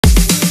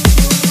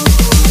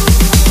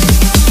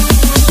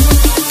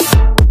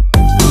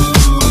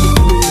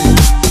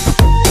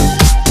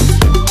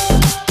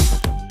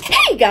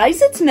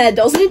guys, it's Mad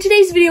Dolls, and in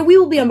today's video we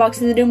will be unboxing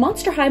the new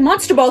Monster High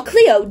Monster Ball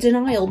Cleo de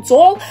Nile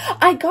doll.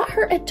 I got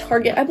her at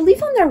Target, I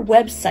believe on their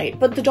website,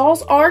 but the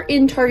dolls are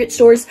in Target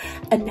stores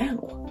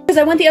now. Because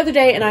I went the other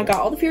day and I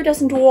got all the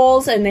fiercest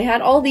dolls, and they had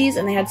all these,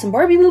 and they had some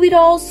Barbie movie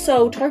dolls,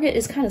 so Target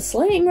is kind of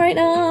slaying right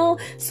now,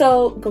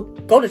 so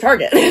go to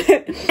Target.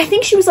 I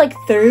think she was like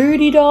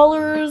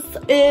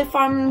 $30 if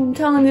I'm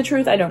telling the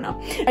truth, I don't know.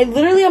 I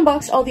literally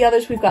unboxed all the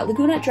others. We've got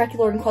Lagoona,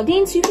 Draculaura, and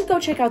Clawdeen, so you can go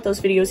check out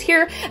those videos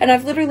here, and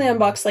I've literally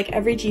unboxed like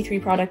every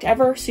G3 product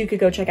ever, so you could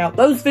go check out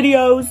those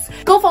videos.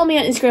 Go follow me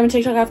on Instagram and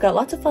TikTok, I've got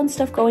lots of fun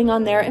stuff going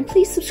on there, and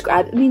please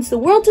subscribe, it means the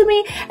world to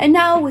me. And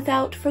now,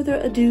 without further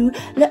ado,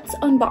 let's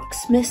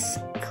unbox Miss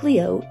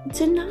Cleo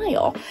de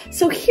Nile.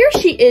 So here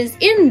she is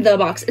in the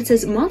box. It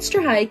says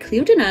Monster High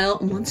Cleo de Nile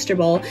Monster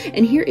Ball,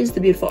 and here is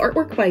the beautiful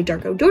artwork by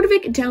Darko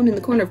Dordovic. Down in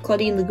the corner of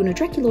Clawdeen, Lagoona,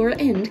 Draculaura,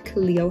 and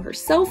Cleo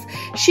herself.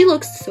 She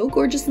looks so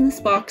gorgeous in this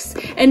box.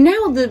 And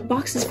now the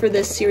boxes for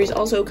this series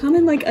also come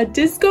in like a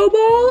disco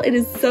ball. It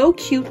is so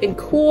cute and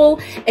cool.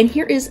 And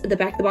here is the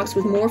back of the box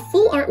with more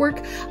full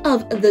artwork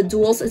of the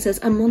dolls. It says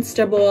a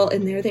monster ball,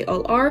 and there they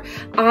all are.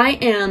 I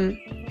am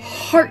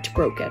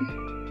heartbroken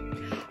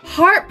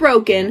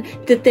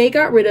that they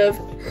got rid of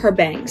her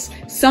bangs.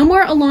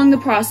 Somewhere along the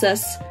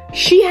process,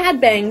 she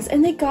had bangs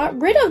and they got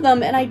rid of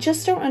them, and I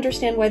just don't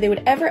understand why they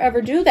would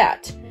ever do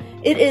that.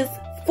 It is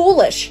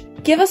foolish.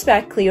 Give us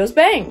back Cleo's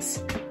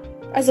bangs.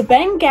 As a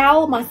bang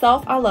gal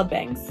myself, I love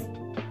bangs.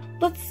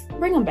 Let's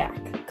bring them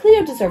back.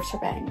 Cleo deserves her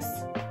bangs.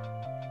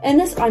 And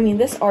this, I mean,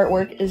 this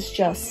artwork is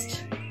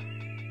just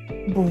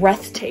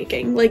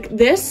breathtaking. Like,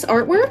 this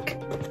artwork,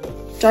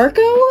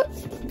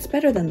 Darko, it's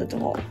better than the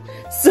doll.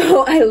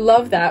 So I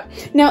love that.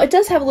 Now it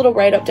does have a little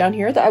write-up down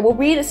here that I will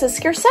read. It says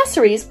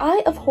scarecessories,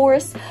 Eye of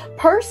Horus,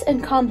 Purse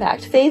and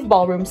Compact, Fave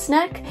Ballroom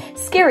Snack,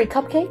 Scary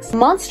Cupcakes,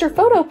 Monster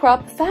Photo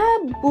Prop,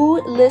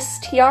 Fabulous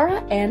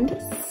Tiara,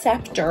 and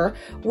Scepter,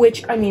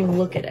 which, I mean,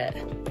 look at it.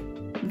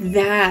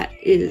 That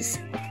is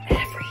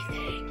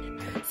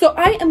everything. So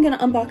I am gonna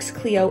unbox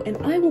Cleo and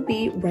I will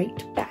be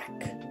right back.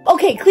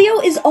 Okay,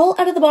 Cleo is all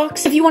out of the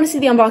box. If you want to see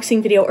the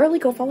unboxing video early,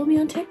 go follow me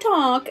on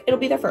TikTok. It'll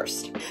be there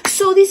first.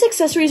 So these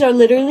accessories are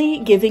literally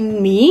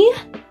giving me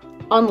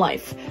on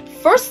life.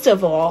 First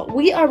of all,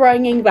 we are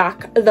bringing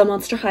back the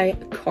Monster High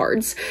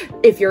cards.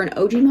 If you're an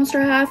OG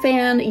Monster High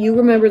fan, you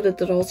remember that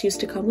the dolls used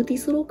to come with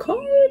these little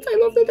cards. I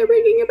love that they're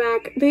bringing it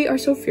back. They are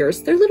so fierce.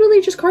 They're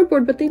literally just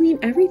cardboard, but they mean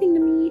everything to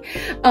me.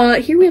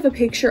 Here we have a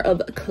picture of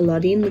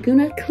Clawdeen,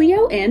 Lagoona,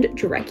 Cleo, and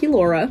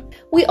Draculaura.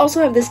 We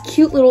also have this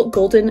cute little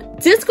golden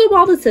disco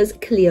ball that says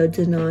Cleo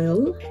de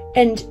Nile.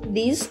 And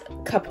these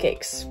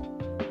cupcakes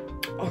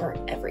are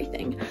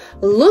everything.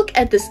 Look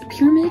at this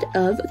pyramid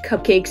of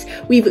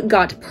cupcakes. We've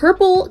got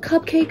purple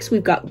cupcakes,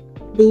 we've got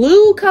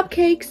blue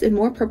cupcakes, and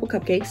more purple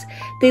cupcakes.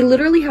 They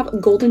literally have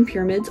golden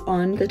pyramids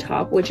on the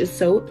top, which is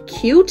so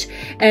cute.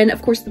 And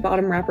of course the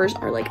bottom wrappers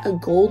are like a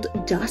gold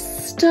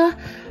dust.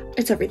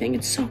 It's everything.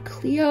 It's so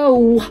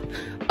Cleo.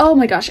 Oh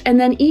my gosh. And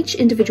then each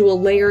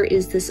individual layer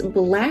is this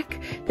black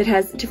that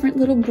has different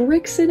little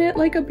bricks in it,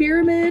 like a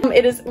pyramid.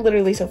 It is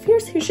literally so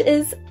fierce. Here she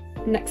is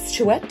next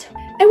to it.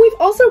 And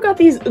we've also got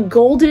these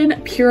golden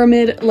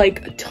pyramid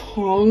like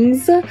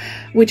tongs,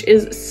 which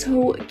is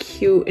so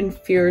cute and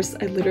fierce.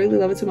 I literally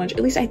love it so much.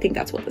 At least I think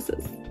that's what this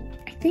is.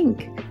 I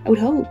think. I would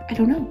hope. I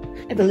don't know.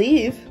 I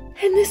believe.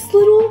 And this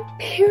little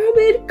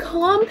pyramid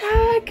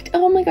compact.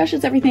 Oh my gosh,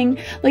 it's everything.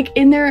 Like,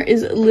 in there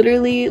is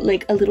literally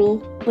like a little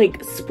like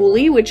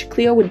spoolie, which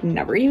Cleo would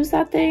never use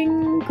that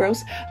thing.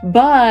 Gross.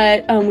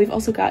 But we've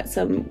also got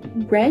some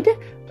red,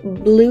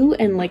 blue,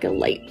 and like a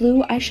light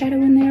blue eyeshadow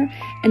in there,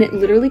 and it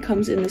literally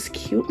comes in this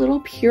cute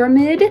little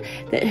pyramid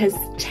that has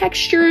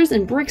textures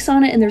and bricks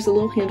on it, and there's a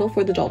little handle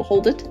for the doll to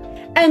hold it.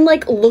 And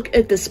like, look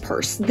at this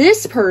purse.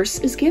 This purse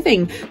is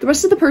giving. The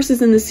rest of the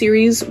purses in the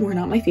series were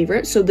not my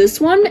favorite, so this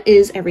one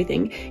is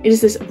everything. It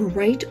is this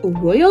bright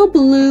royal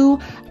blue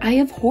Eye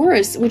of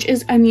Horus, which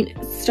is, I mean,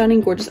 stunning,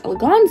 gorgeous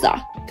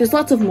eleganza. There's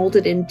lots of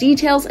molded in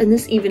details, and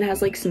this even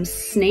has like some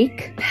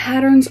snake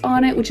patterns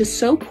on it, which is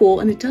so cool.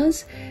 And it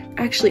does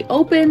actually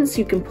open, so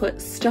you can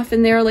put stuff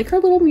in there, like her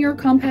little mirror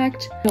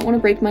compact. I don't want to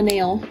break my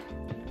nail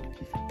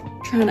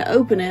trying to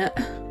open it.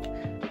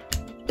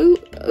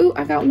 Ooh,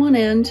 I got one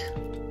end.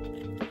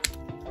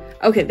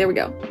 Okay, there we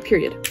go,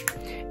 period.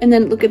 And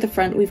then look at the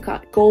front. We've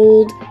got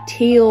gold,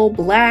 teal,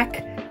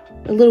 black,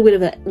 a little bit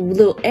of a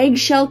little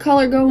eggshell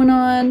color going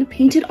on,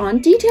 painted on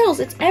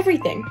details. It's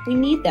everything. We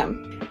need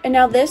them. And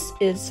now this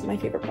is my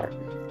favorite part.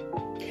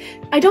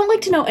 I don't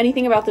like to know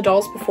anything about the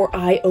dolls before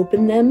I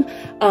open them.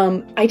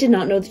 I did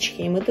not know that she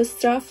came with this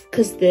stuff,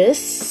 because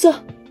this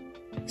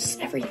is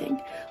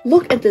everything.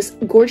 Look at this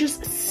gorgeous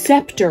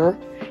scepter.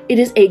 It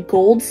is a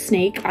gold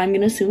snake, I'm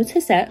gonna assume it's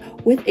his set,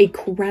 with a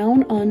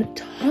crown on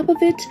top of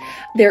it.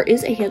 There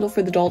is a handle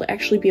for the doll to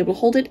actually be able to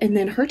hold it, and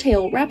then her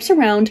tail wraps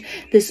around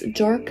this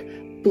dark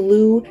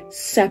blue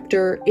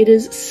scepter. It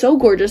is so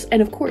gorgeous,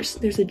 and of course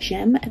there's a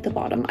gem at the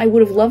bottom. I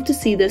would have loved to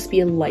see this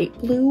be a light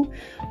blue.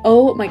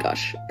 Oh my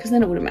gosh, because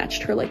then it would have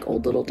matched her like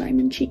old little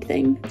diamond cheek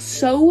thing.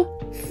 So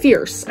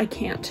fierce. I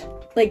can't.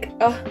 Like,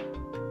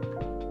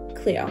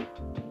 Cleo.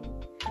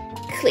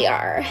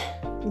 Cleo.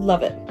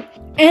 Love it.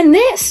 And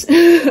this,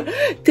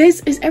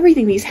 this is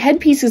everything. These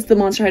headpieces the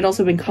monster had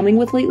also been coming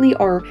with lately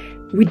are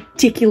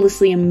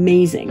ridiculously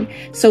amazing.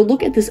 So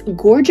look at this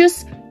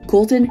gorgeous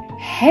golden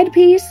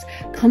headpiece.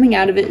 Coming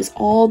out of it is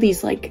all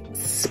these like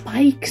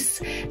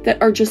spikes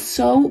that are just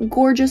so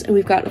gorgeous. And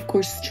we've got, of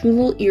course, 2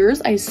 little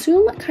ears. I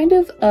assume kind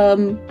of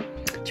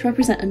to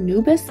represent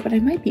Anubis, but I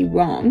might be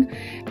wrong.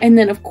 And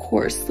then, of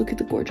course, look at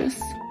the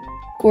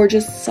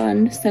gorgeous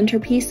sun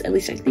centerpiece. At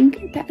least I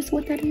think that is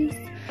what that is.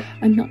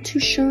 I'm not too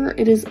sure.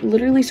 It is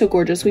literally so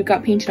gorgeous. We've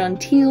got painted on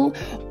teal,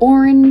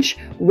 orange,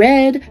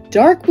 red,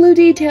 dark blue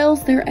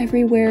details. They're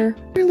everywhere.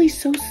 Really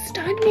so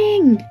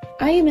stunning.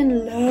 I am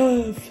in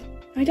love.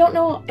 I don't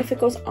know if it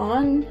goes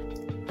on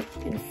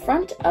in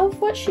front of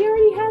what she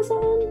already has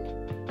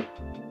on.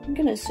 I'm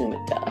gonna assume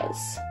it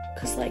does.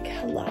 Cause like,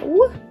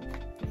 hello?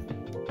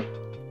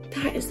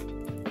 That is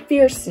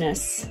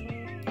fierceness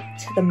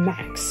to the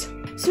max.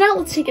 So now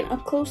let's take an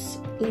up close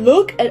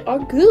look at our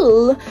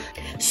girl.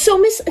 So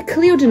Miss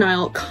Cleo de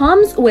Nile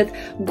comes with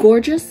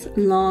gorgeous,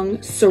 long,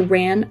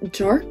 saran,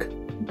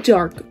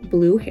 dark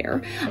blue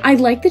hair. I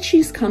like that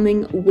she's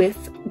coming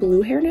with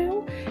blue hair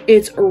now.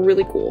 It's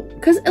really cool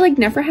because like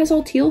Nephra has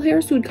all teal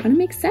hair, so it kind of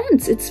makes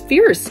sense. It's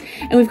fierce.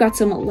 And we've got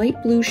some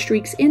light blue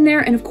streaks in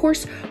there. And of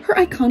course, her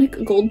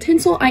iconic gold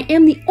tinsel. I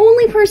am the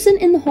only person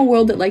in the whole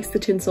world that likes the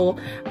tinsel.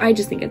 I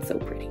just think it's so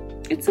pretty.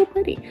 It's so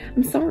pretty.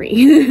 I'm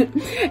sorry.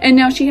 And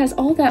now she has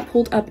all that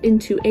pulled up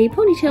into a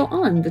ponytail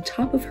on the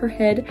top of her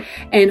head,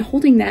 and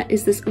holding that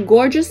is this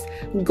gorgeous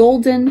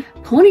golden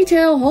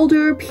ponytail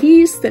holder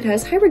piece that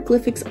has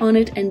hieroglyphics on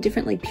it and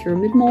different like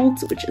pyramid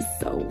molds, which is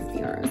so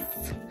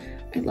fierce.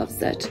 I love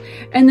that.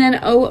 And then,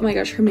 oh my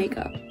gosh, her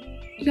makeup.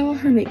 Y'all,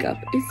 her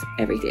makeup is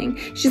everything.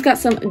 She's got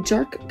some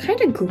dark, kind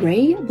of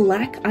gray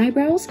black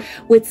eyebrows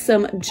with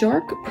some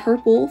dark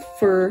purple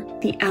for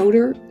the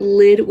outer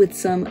lid with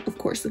some, of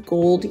course,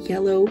 gold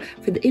yellow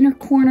for the inner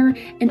corner.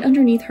 And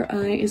underneath her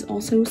eye is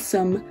also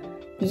some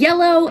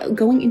yellow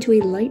going into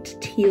a light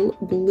teal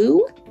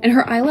blue. And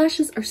her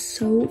eyelashes are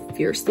so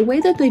fierce. The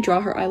way that they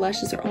draw her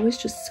eyelashes are always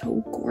just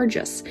so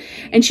gorgeous.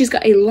 And she's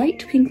got a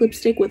light pink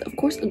lipstick with, of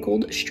course, a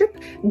gold strip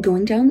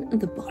going down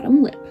the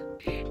bottom lip.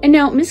 And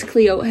now Miss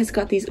Cleo has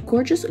got these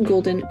gorgeous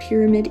golden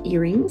pyramid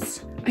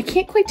earrings. I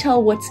can't quite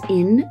tell what's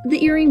in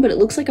the earring, but it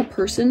looks like a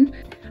person.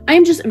 I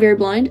am just very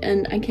blind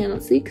and I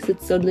cannot see because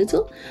it's so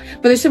little,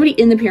 but there's somebody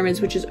in the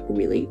pyramids, which is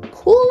really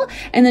cool.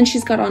 And then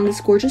she's got on this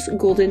gorgeous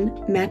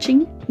golden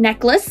matching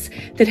necklace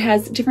that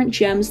has different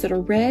gems that are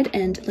red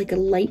and like a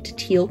light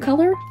teal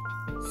color.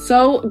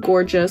 So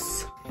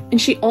gorgeous. And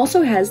she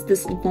also has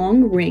this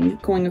long ring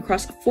going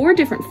across 4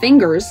 different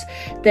fingers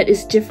that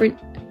is different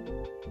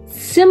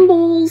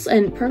symbols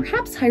and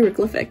perhaps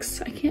hieroglyphics.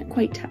 I can't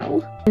quite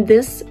tell. And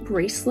this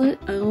bracelet,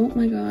 oh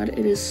my god,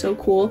 it is so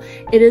cool.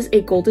 It is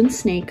a golden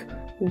snake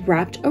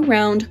wrapped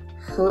around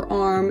her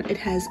arm. It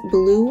has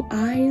blue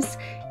eyes.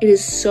 It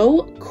is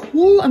so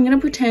cool. I'm gonna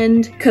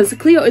pretend, because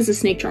Cleo is a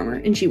snake charmer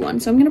in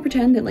G1, so I'm gonna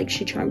pretend that like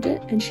she charmed it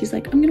and she's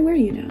like, I'm gonna wear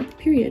you now,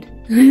 period.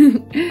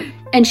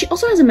 And she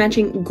also has a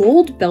matching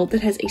gold belt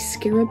that has a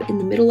scarab in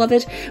the middle of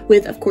it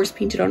with, of course,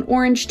 painted on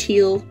orange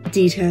teal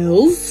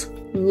details.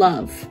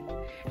 Love.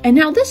 And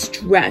now this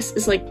dress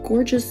is like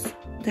gorgeous,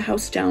 the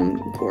house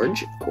down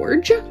gorge.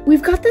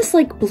 We've got this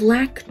like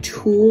black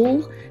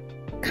tulle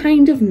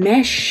kind of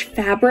mesh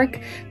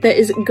fabric that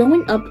is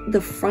going up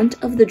the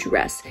front of the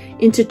dress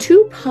into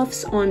 2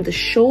 puffs on the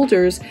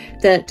shoulders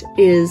that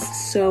is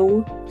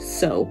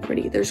so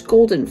pretty. There's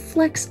golden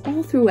flecks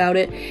all throughout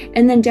it.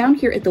 And then down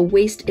here at the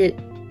waist, it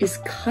is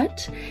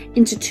cut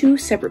into 2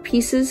 separate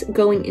pieces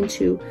going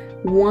into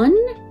 1,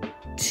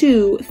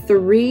 2,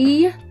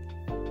 3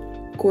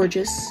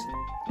 gorgeous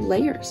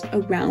layers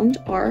around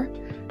our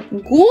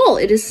ghoul.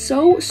 It is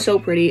so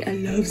pretty. I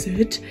love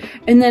it.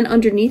 And then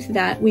underneath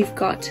that, we've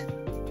got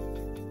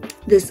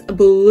this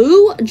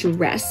blue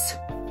dress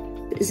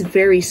that is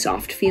very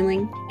soft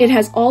feeling. It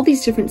has all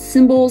these different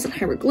symbols and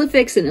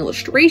hieroglyphics and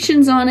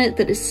illustrations on it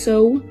that is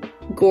so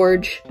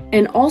gorge.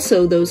 And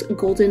also those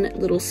golden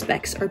little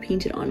specks are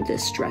painted on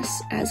this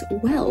dress as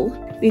well.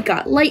 We've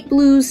got light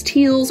blues,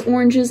 teals,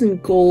 oranges,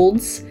 and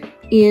golds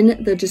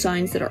in the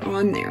designs that are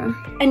on there.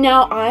 And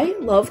now I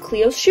love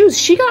Cleo's shoes.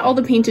 She got all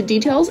the painted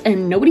details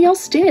and nobody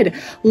else did.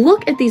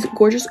 Look at these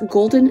gorgeous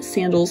golden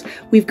sandals.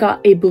 We've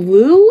got a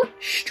blue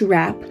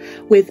strap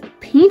with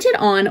painted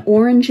on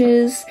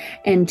oranges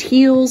and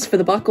teals for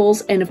the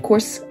buckles, and of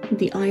course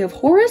the Eye of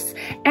Horus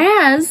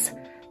as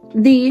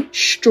the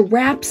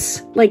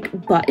straps like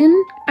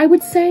button, I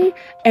would say.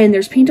 And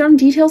there's paint on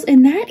details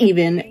in that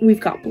even. We've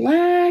got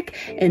black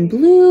and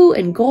blue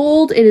and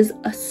gold. It is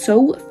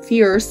so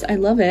fierce. I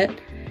love it.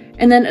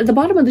 And then at the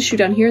bottom of the shoe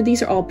down here,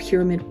 these are all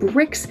pyramid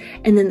bricks.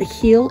 And then the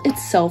heel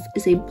itself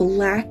is a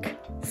black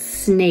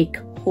snake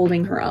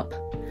holding her up.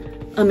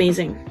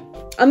 Amazing.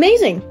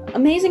 Amazing.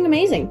 Amazing,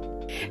 amazing.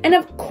 And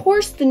of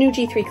course, the new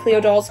G3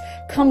 Cleo dolls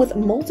come with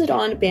molded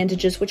on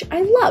bandages, which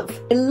I love.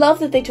 I love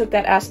that they took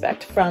that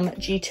aspect from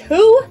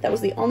G2. That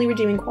was the only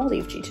redeeming quality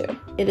of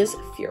G2. It is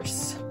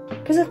fierce.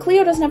 Because if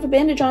Cleo doesn't have a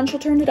bandage on, she'll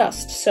turn to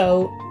dust.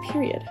 So,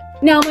 period.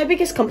 Now, my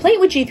biggest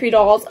complaint with G3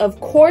 dolls, of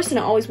course, and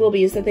it always will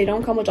be, is that they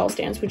don't come with doll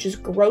stands, which is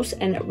gross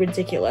and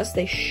ridiculous.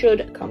 They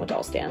should come with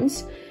doll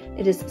stands.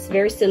 It is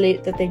very silly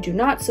that they do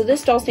not. So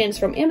this doll stand is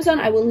from Amazon.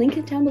 I will link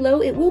it down below.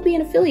 It will be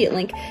an affiliate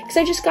link because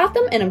I just got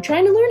them and I'm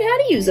trying to learn how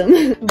to use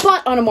them.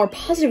 But on a more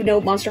positive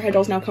note, Monster High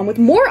dolls now come with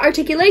more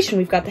articulation.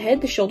 We've got the head,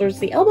 the shoulders,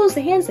 the elbows,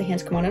 the hands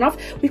come on and off.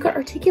 We've got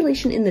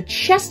articulation in the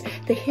chest,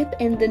 the hip,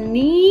 and the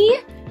knee.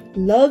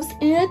 Loves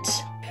it.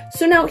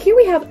 So now here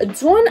we have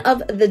Dawn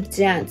of the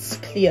Dance,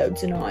 Cleo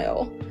de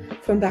Nile,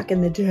 from back in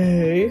the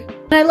day.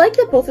 And I like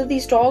that both of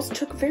these dolls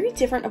took very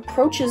different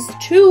approaches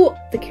to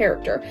the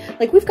character.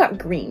 Like, we've got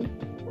green.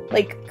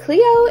 Like,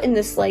 Cleo in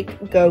this, like,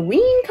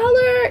 green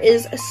color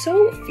is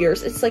so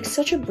fierce. It's, like,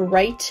 such a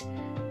bright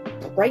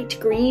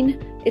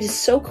green. It is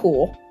so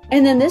cool.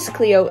 And then this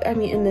Cleo, I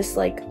mean, in this,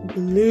 like,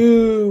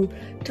 blue,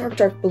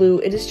 dark blue,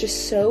 it is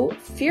just so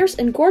fierce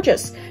and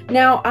gorgeous.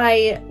 Now,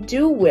 I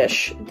do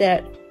wish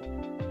that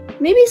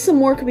maybe some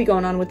more could be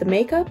going on with the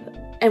makeup,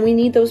 and we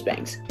need those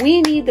bangs.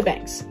 We need the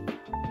bangs.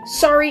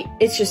 Sorry,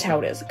 it's just how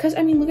it is. Because,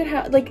 I mean, look at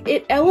how, like,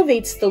 it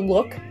elevates the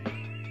look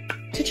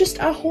to just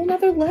a whole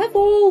nother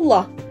level.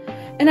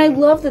 And I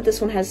love that this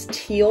one has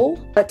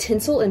teal,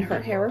 tinsel in her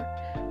hair.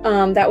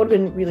 That would have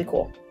been really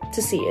cool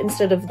to see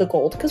instead of the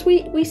gold, because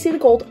we see the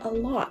gold a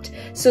lot.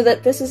 So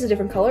that this is a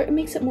different color, it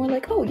makes it more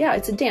like, oh yeah,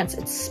 it's a dance,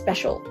 it's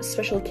special, a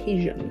special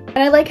occasion. And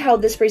I like how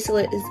this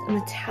bracelet is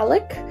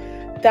metallic.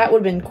 That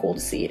would have been cool to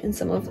see in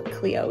some of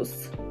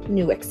Cleo's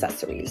new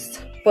accessories.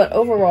 But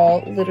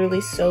overall, literally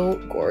so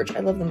gorge.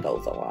 I love them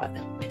both a lot.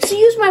 So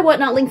use my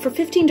Whatnot link for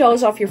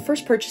 $15 off your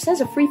first purchase.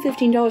 As a free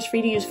 $15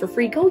 free to use for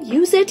free. Go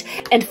use it.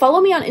 And follow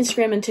me on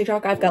Instagram and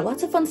TikTok. I've got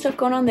lots of fun stuff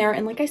going on there.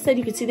 And like I said,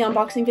 you can see the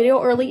unboxing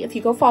video early if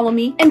you go follow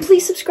me. And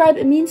please subscribe.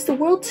 It means the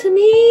world to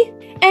me.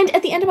 And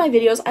at the end of my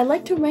videos, I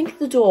like to rank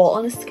the doll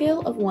on a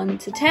scale of 1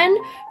 to 10.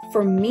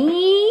 For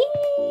me,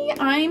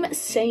 I'm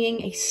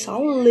saying a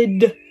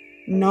solid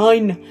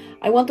 9.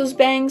 I want those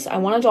bangs. I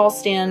want a doll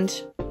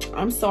stand.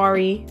 I'm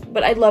sorry,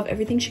 but I love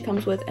everything she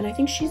comes with, and I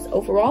think she's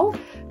overall,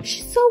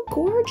 she's so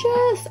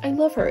gorgeous. I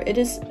love her. It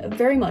is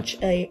very much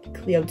a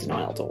Cleo de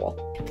Nile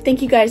doll.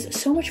 Thank you guys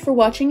so much for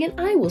watching, and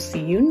I will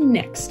see you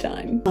next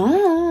time.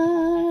 Bye!